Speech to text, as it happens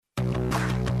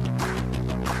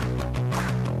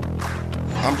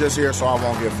I'm just here so I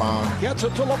won't get fined. Gets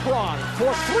it to LeBron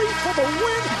for three for the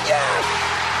win. Yes!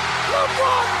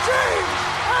 LeBron James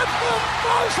at the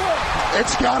buzzer!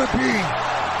 It's got to be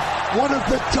one of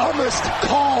the dumbest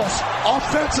calls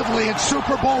offensively in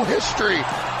Super Bowl history.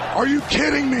 Are you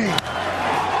kidding me?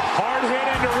 Hard hit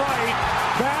into right.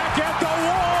 Back at the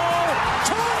wall.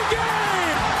 Tie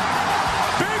game!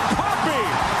 Big Poppy.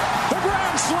 The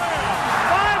grand slam.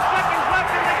 5 seconds left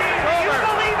in the game. Do you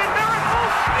believe in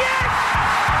miracles? Yes!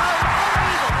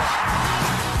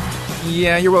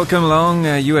 Yeah, you're welcome along,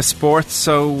 US Sports.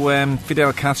 So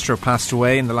Fidel Castro passed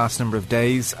away in the last number of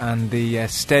days, and the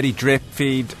steady drip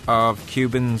feed of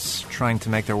Cubans trying to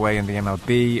make their way in the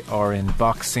MLB or in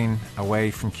boxing away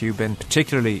from Cuba, and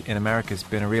particularly in America, has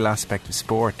been a real aspect of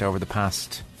sport over the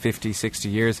past 50, 60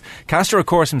 years. Castro, of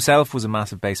course, himself was a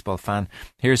massive baseball fan.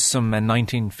 Here's some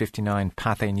 1959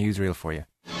 Pathé newsreel for you.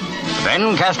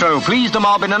 Then Castro pleased the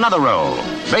mob in another role,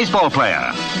 baseball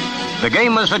player. The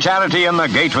game was for charity and the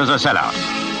gate was a sellout.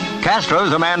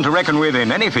 Castro's a man to reckon with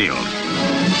in any field.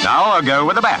 Now a go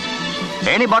with the bat.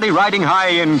 Anybody riding high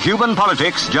in Cuban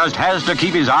politics just has to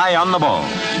keep his eye on the ball.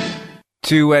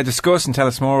 To discuss and tell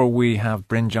us more, we have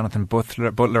Brin-Jonathan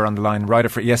Butler on the line, writer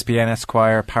for ESPN,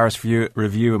 Esquire, Paris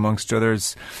Review, amongst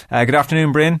others. Good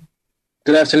afternoon, Brin.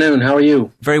 Good afternoon. How are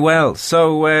you? Very well.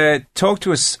 So talk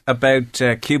to us about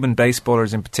Cuban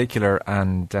baseballers in particular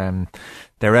and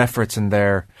their efforts and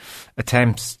their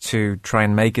attempts to try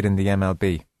and make it in the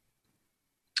MLB.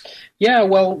 Yeah,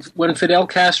 well, when Fidel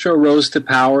Castro rose to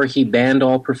power, he banned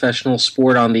all professional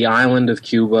sport on the island of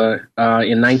Cuba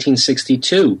in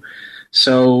 1962.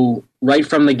 So right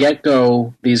from the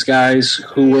get-go, these guys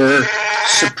who were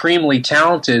supremely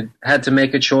talented had to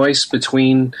make a choice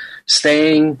between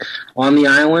staying on the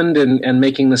island and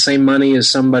making the same money as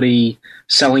somebody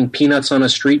selling peanuts on a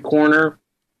street corner,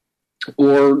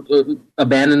 or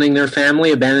abandoning their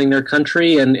family, abandoning their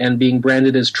country, and being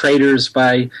branded as traitors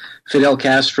by Fidel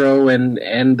Castro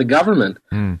and the government.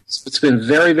 It's been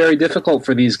very, very difficult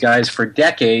for these guys for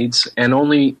decades, and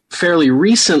only fairly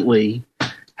recently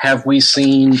have we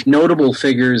seen notable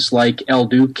figures like El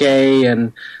Duque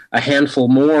and a handful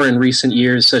more in recent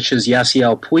years, such as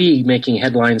Yasiel Puig, making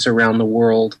headlines around the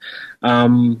world,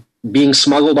 being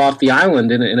smuggled off the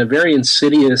island in a very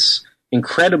insidious,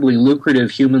 incredibly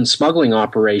lucrative human smuggling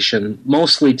operation,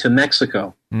 mostly to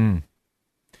Mexico. An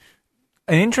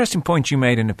interesting point you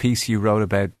made in a piece you wrote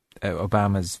about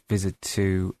Obama's visit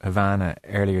to Havana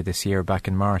earlier this year, back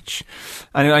in March.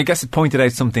 And I guess it pointed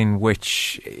out something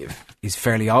which is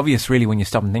fairly obvious, really, when you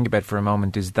stop and think about it for a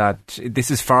moment, is that this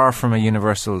is far from a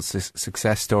universal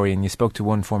success story. And you spoke to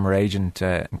one former agent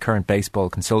and current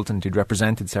baseball consultant who'd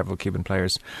represented several Cuban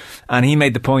players. And he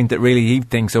made the point that really he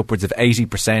thinks upwards of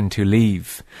 80% who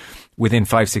leave within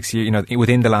 5-6 years,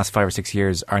 within the last 5 or 6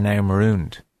 years, are now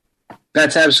marooned.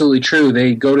 That's absolutely true.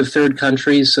 They go to third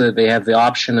countries so that they have the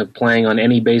option of playing on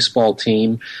any baseball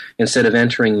team instead of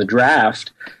entering the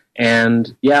draft.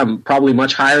 And yeah, probably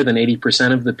much higher than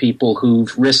 80% of the people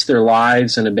who've risked their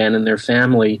lives and abandoned their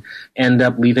family end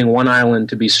up leaving one island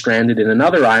to be stranded in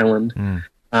another island.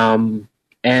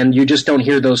 And you just don't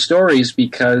hear those stories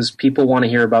because people want to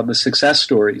hear about the success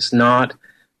stories, not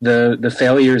the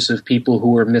failures of people who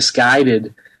were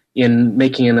misguided in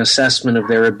making an assessment of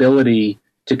their ability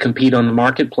to compete on the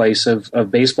marketplace of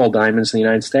baseball diamonds in the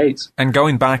United States. And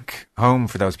going back home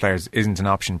for those players isn't an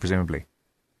option, presumably.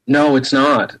 No, it's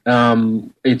not.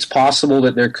 It's possible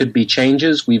that there could be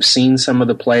changes. We've seen some of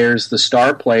the players, the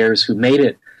star players who made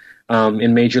it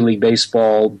in Major League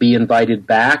Baseball, be invited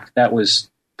back. That was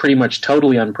pretty much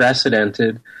totally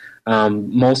unprecedented.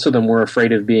 Most of them were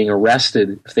afraid of being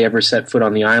arrested if they ever set foot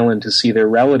on the island to see their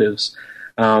relatives.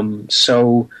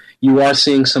 So you are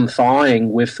seeing some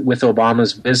thawing with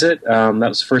Obama's visit. That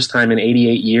was the first time in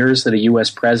 88 years that a U.S.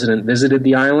 president visited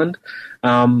the island.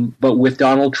 But with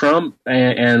Donald Trump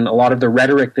and a lot of the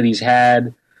rhetoric that he's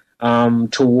had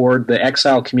toward the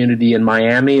exile community in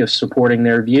Miami of supporting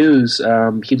their views,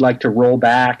 he'd like to roll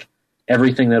back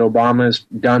everything that Obama's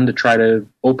done to try to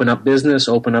open up business,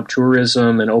 open up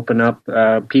tourism, and open up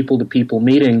people-to-people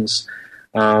meetings,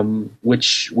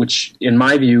 which in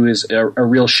my view is a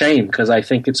real shame, because I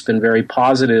think it's been very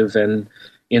positive and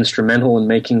instrumental in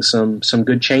making some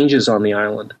good changes on the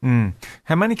island.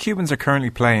 How many Cubans are currently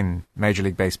playing Major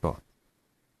League Baseball?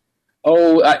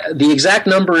 The exact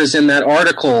number is in that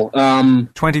article.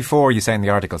 24, you say in the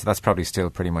article, so that's probably still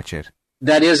pretty much it.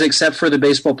 That is, except for the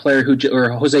baseball player or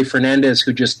Jose Fernandez,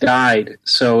 who just died.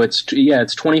 So it's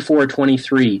 24 or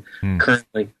 23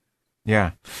 currently.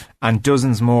 Yeah, and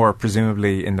dozens more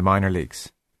presumably in the minor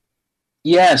leagues.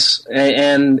 Yes,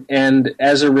 and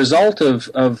as a result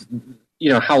of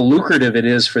how lucrative it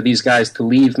is for these guys to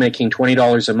leave making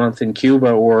 $20 a month in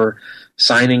Cuba or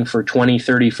signing for $20,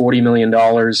 $30, $40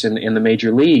 million in the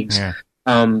major leagues. Yeah.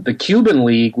 The Cuban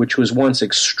League, which was once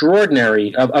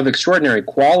extraordinary, of extraordinary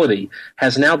quality,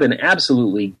 has now been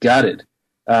absolutely gutted.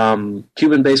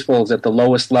 Cuban baseball is at the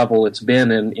lowest level it's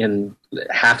been in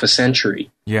half a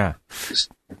century. Yeah.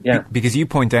 Yeah. Because you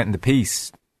point out in the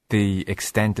piece the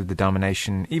extent of the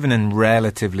domination, even in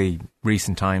relatively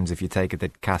recent times, if you take it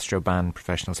that Castro banned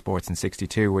professional sports in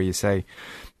 1962, where you say,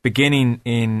 beginning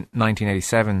in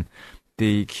 1987,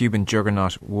 the Cuban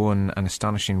juggernaut won an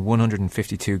astonishing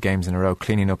 152 games in a row,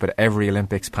 cleaning up at every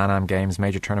Olympics, Pan Am Games,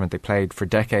 major tournament they played. For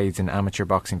decades in amateur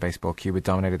boxing baseball, Cuba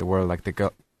dominated the world like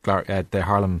the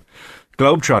Harlem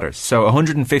Globetrotters. So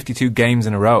 152 games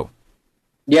in a row.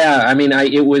 Yeah, I mean,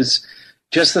 it was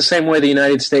just the same way the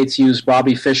United States used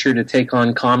Bobby Fischer to take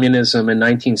on communism in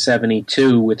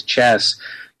 1972 with chess.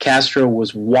 Castro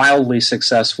was wildly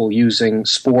successful using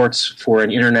sports for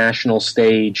an international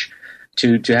stage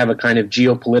to have a kind of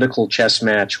geopolitical chess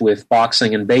match with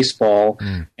boxing and baseball.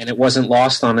 And it wasn't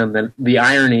lost on him that the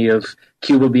irony of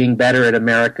Cuba being better at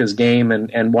America's game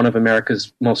and one of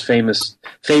America's most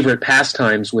favorite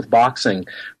pastimes with boxing,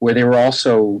 where they were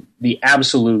also the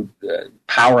absolute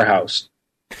powerhouse.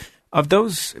 Of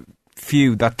those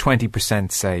few, that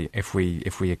 20%, say, if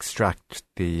we extract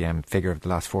the figure of the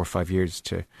last 4 or 5 years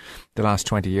to the last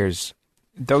 20 years,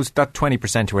 that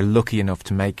 20% who are lucky enough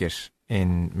to make it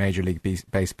in Major League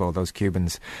Baseball, those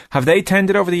Cubans, have they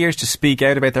tended over the years to speak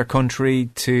out about their country,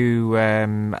 to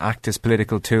act as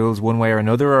political tools one way or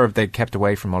another, or have they kept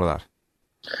away from all of that?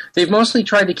 They've mostly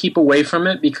tried to keep away from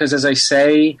it because, as I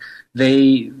say,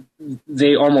 they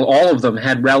almost all of them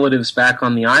had relatives back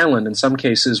on the island, in some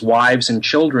cases wives and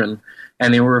children,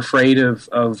 and they were afraid of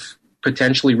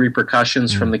potentially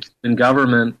repercussions from the Cuban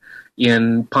government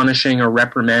in punishing or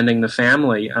reprimanding the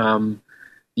family.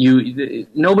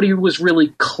 Nobody was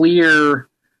really clear.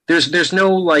 There's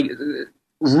no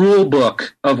rule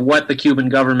book of what the Cuban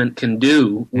government can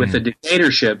do with a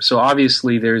dictatorship. So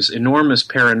obviously there's enormous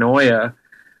paranoia.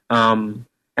 And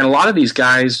a lot of these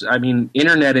guys, I mean,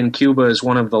 internet in Cuba is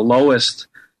one of the lowest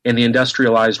in the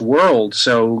industrialized world.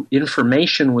 So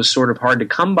information was sort of hard to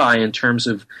come by in terms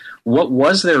of what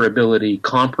was their ability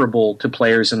comparable to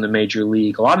players in the major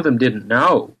league. A lot of them didn't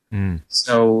know.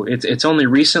 So it's only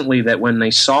recently that when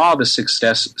they saw the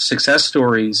success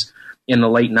stories in the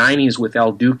late 90s with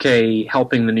El Duque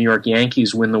helping the New York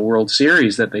Yankees win the World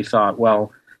Series that they thought,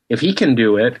 well, if he can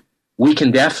do it, we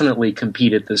can definitely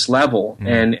compete at this level.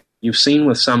 And you've seen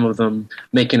with some of them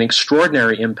make an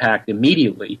extraordinary impact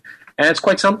immediately. And it's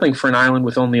quite something for an island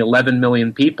with only 11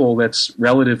 million people that's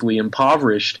relatively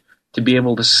impoverished to be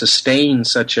able to sustain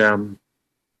such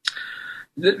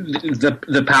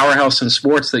the powerhouse in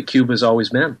sports that Cuba's always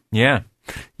been. Yeah.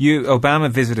 Obama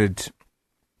visited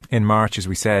in March, as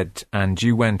we said, and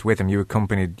you went with him. You were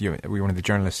one of the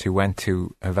journalists who went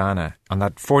to Havana on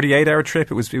that 48-hour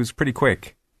trip. It was pretty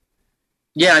quick.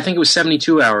 Yeah, I think it was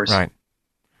 72 hours. Right.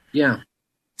 Yeah.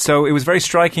 So it was very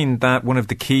striking that one of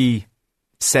the key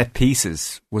set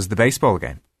pieces was the baseball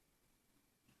game.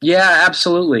 Yeah,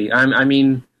 absolutely.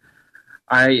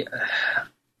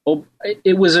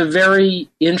 It was a very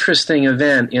interesting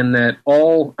event in that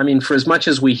for as much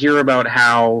as we hear about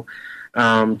how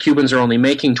Cubans are only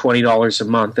making $20 a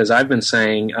month, as I've been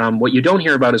saying, what you don't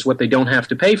hear about is what they don't have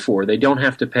to pay for. They don't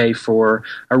have to pay for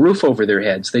a roof over their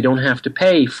heads. They don't have to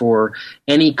pay for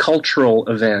any cultural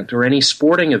event or any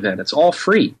sporting event. It's all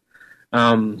free.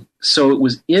 So it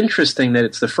was interesting that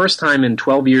it's the first time in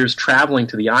 12 years traveling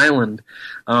to the island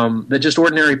that just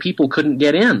ordinary people couldn't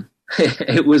get in.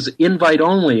 It was invite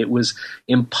only. It was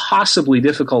impossibly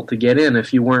difficult to get in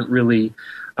if you weren't really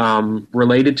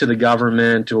related to the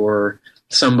government or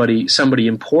somebody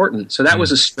important. So that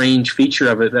was a strange feature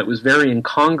of it that was very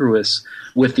incongruous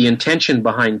with the intention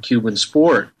behind Cuban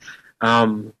sport.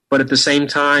 But at the same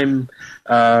time,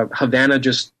 Havana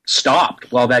just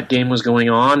stopped while that game was going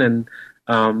on, and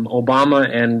Obama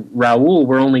and Raul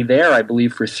were only there, I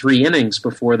believe, for 3 innings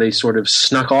before they sort of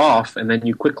snuck off, and then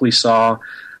you quickly saw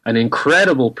an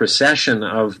incredible procession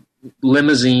of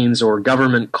limousines or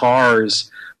government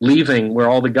cars leaving, where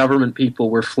all the government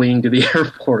people were fleeing to the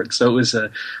airport. So it was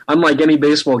unlike any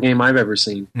baseball game I've ever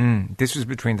seen. This was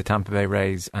between the Tampa Bay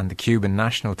Rays and the Cuban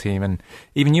national team. And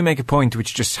even you make a point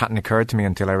which just hadn't occurred to me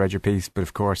until I read your piece, but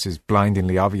of course is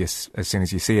blindingly obvious as soon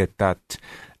as you see it, that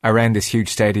around this huge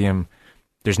stadium,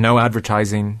 there's no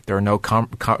advertising, there are no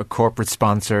corporate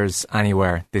sponsors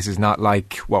anywhere. This is not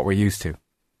like what we're used to.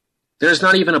 There's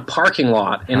not even a parking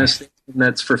lot in a stadium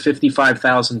that's for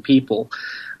 55,000 people.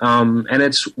 And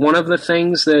it's one of the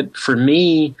things that, for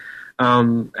me,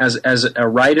 as a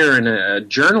writer and a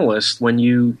journalist,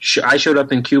 when I showed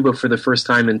up in Cuba for the first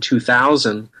time in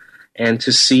 2000, and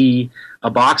to see a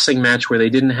boxing match where they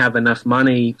didn't have enough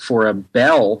money for a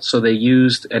bell, so they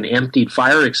used an emptied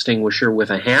fire extinguisher with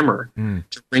a hammer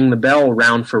to ring the bell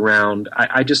round for round.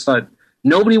 I just thought,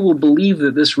 nobody will believe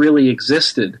that this really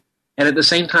existed. And at the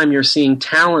same time, you're seeing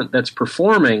talent that's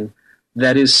performing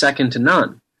that is second to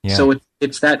none. Yeah. So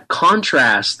it's that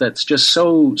contrast that's just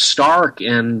so stark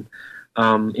and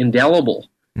indelible.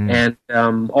 And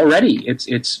already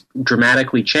it's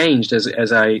dramatically changed,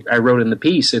 as I wrote in the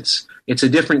piece. It's a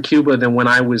different Cuba than when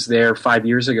I was there 5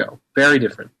 years ago. Very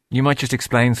different. You might just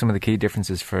explain some of the key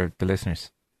differences for the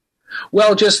listeners.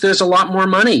 Well, just there's a lot more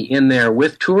money in there.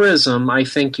 With tourism, I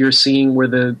think you're seeing where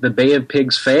the Bay of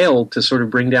Pigs failed to sort of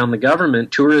bring down the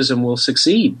government. Tourism will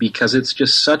succeed because it's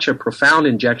just such a profound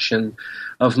injection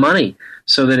of money,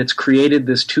 so that it's created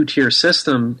this two-tier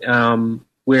system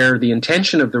where the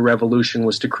intention of the revolution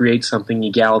was to create something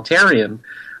egalitarian.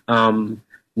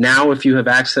 Now, if you have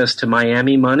access to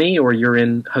Miami money or you're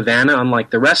in Havana, unlike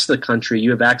the rest of the country,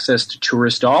 you have access to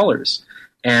tourist dollars.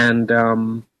 And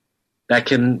that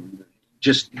can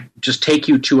just take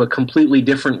you to a completely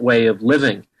different way of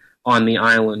living on the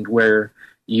island, where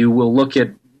you will look at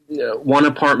one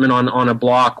apartment on a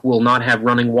block will not have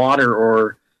running water,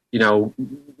 or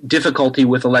difficulty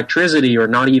with electricity, or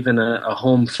not even a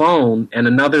home phone, and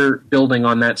another building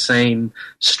on that same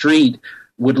street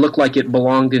would look like it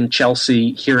belonged in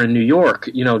Chelsea here in New York,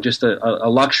 just a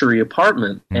luxury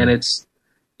apartment. And it's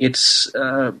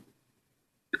a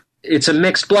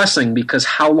mixed blessing, because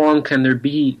how long can there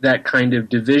be that kind of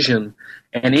division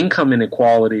and income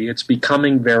inequality? It's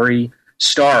becoming very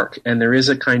stark, and there is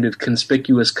a kind of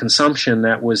conspicuous consumption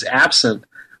that was absent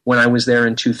when I was there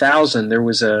in 2000. There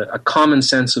was a common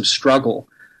sense of struggle.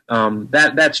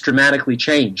 That's dramatically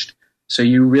changed. So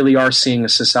you really are seeing a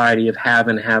society of have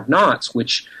and have-nots,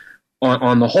 which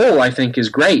on the whole I think is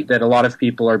great, that a lot of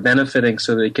people are benefiting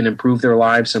so they can improve their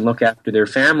lives and look after their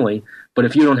family. But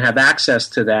if you don't have access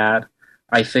to that,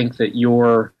 I think that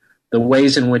the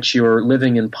ways in which you're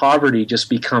living in poverty just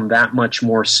become that much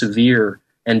more severe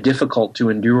and difficult to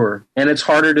endure. And it's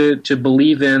harder to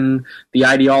believe in the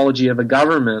ideology of a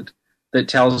government that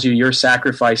tells you your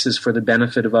sacrifice is for the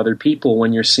benefit of other people,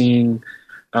 when you're seeing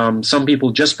some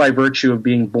people, just by virtue of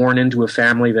being born into a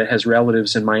family that has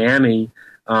relatives in Miami,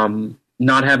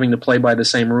 not having to play by the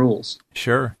same rules.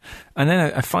 Sure. And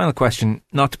then a final question,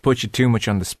 not to put you too much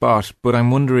on the spot, but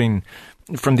I'm wondering,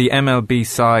 from the MLB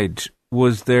side,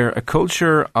 was there a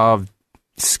culture of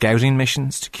scouting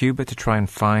missions to Cuba to try and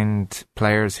find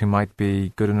players who might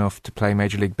be good enough to play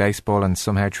Major League Baseball, and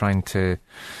somehow trying to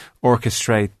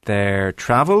orchestrate their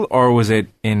travel? Or was it,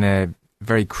 in a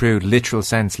very crude, literal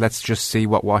sense, let's just see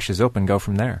what washes up and go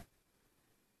from there?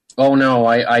 Oh, no,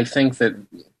 I think that,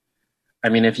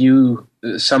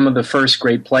 some of the first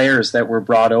great players that were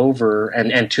brought over,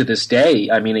 and to this day,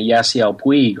 Yasiel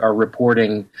Puig, are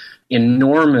reporting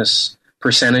enormous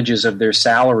percentages of their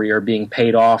salary are being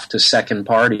paid off to second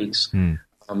parties.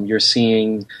 You're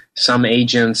seeing some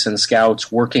agents and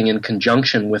scouts working in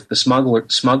conjunction with the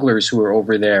smugglers who are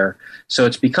over there. So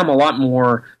it's become a lot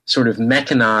more sort of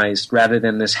mechanized, rather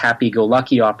than this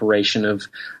happy-go-lucky operation of,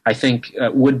 I think,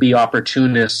 would-be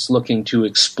opportunists looking to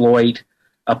exploit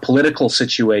a political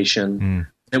situation.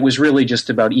 It was really just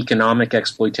about economic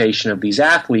exploitation of these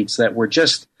athletes that were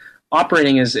just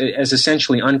operating as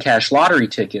essentially uncashed lottery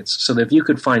tickets, so that if you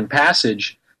could find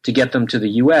passage to get them to the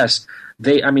U.S.,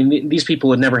 these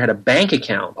people had never had a bank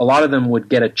account. A lot of them would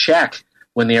get a check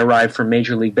when they arrived from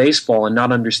Major League Baseball and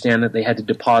not understand that they had to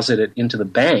deposit it into the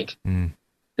bank.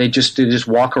 They just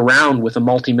walk around with a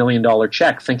multi-million-dollar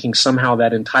check, thinking somehow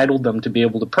that entitled them to be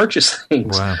able to purchase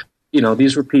things. Wow.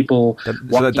 These were people.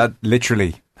 That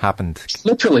literally happened.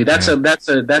 Literally, that's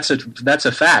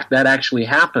a fact. That actually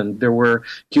happened. There were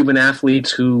Cuban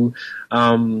athletes who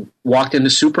walked into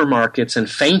supermarkets and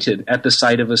fainted at the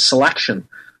sight of a selection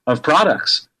of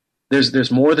products. There's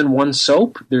more than one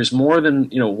soap. There's more than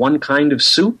one kind of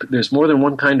soup. There's more than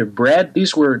one kind of bread.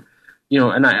 These were,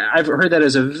 and I've heard that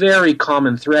as a very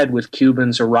common thread with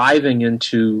Cubans arriving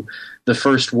into the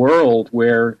first world,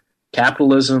 where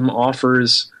capitalism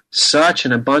offers such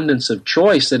an abundance of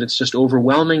choice that it's just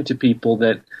overwhelming to people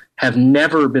that have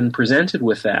never been presented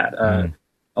with that.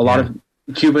 A lot of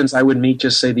Cubans I would meet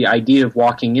just say the idea of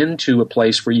walking into a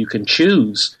place where you can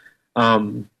choose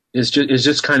is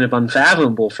just kind of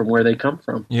unfathomable from where they come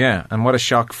from. Yeah, and what a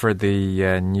shock for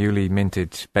the newly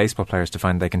minted baseball players to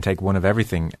find they can take one of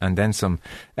everything and then some.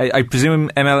 I presume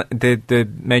the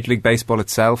Major League Baseball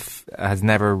itself has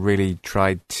never really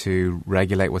tried to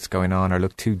regulate what's going on or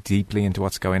look too deeply into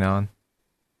what's going on.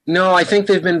 No, I think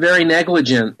they've been very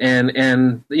negligent, and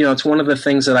it's one of the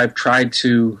things that I've tried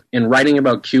to, in writing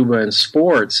about Cuba and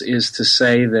sports, is to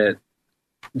say that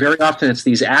very often it's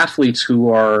these athletes who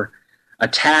are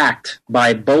attacked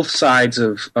by both sides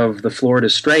of the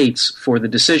Florida Straits for the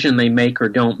decision they make or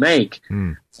don't make.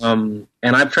 And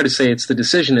I've tried to say it's the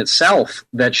decision itself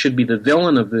that should be the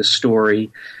villain of this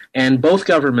story, and both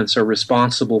governments are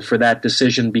responsible for that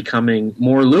decision becoming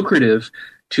more lucrative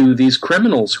to these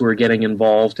criminals who are getting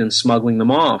involved in smuggling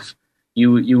them off.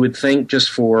 You would think, just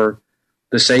for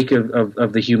the sake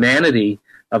of the humanity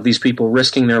of these people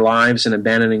risking their lives and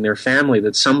abandoning their family,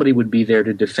 that somebody would be there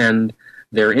to defend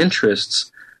their interests.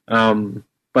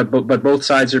 But both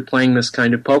sides are playing this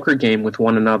kind of poker game with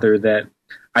one another that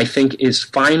I think is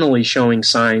finally showing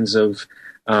signs of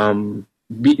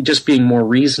just being more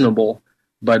reasonable.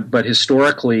 But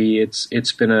historically,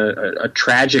 it's been a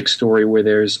tragic story where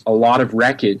there's a lot of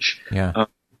wreckage. Yeah.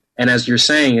 And as you're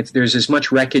saying, there's as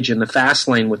much wreckage in the fast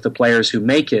lane with the players who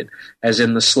make it as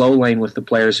in the slow lane with the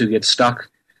players who get stuck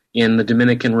in the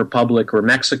Dominican Republic or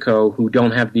Mexico who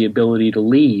don't have the ability to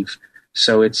leave.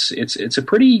 So it's a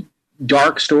pretty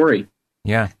dark story.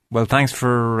 Yeah. Well, thanks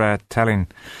for telling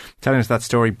us that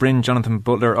story. Brin-Jonathan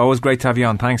Butler, always great to have you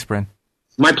on. Thanks, Brin.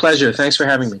 My pleasure. Thanks for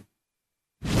having me.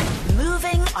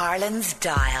 Ireland's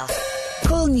dial.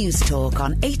 Call News Talk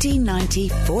on 1890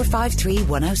 453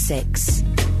 106.